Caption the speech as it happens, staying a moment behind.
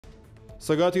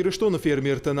Цæгат Ирыстоны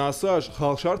фермертән асаж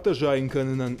халсартæ зайын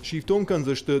кәнынән сифтонг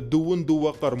кәндзысты дуын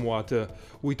хъæрмуәттæ.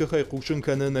 Уйтыххәй хъусын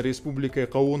кәнынæн республикæйы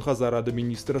хәдзарады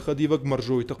министры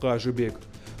Мæрзойты Хъазыбег.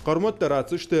 Хъæрмуәттæ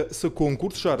ратдзысты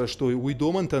конкурс сарæзтой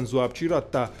домæнтәм дзуапп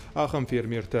ахәм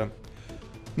фермертæ.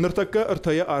 Ныртәккә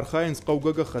архайынц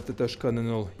гæххæттытæ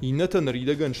кәныныл. Иннәтән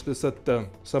ридәгәншты сатты.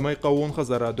 Самай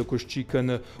хъæарады күшчи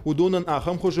кәны. Удонын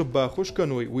ахәм хожы бахуш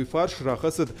кәной уйфарш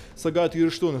рахасыт Цæгат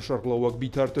Ирыстоны шарлауак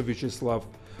Битарты Вячеслав.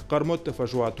 Хъæрмуәттæ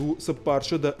фажуату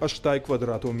сыппаршыда аштай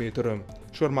квадратометры.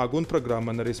 Шармагон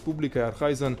программа на республикæйы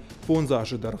архайзан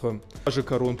фонзажы даргы. Ажы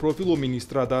корон профилу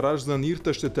министра даражзан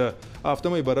Ныртәккә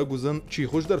автомай барагузан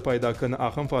чихождар пайда кәны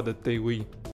ахәм фадыттәй уй.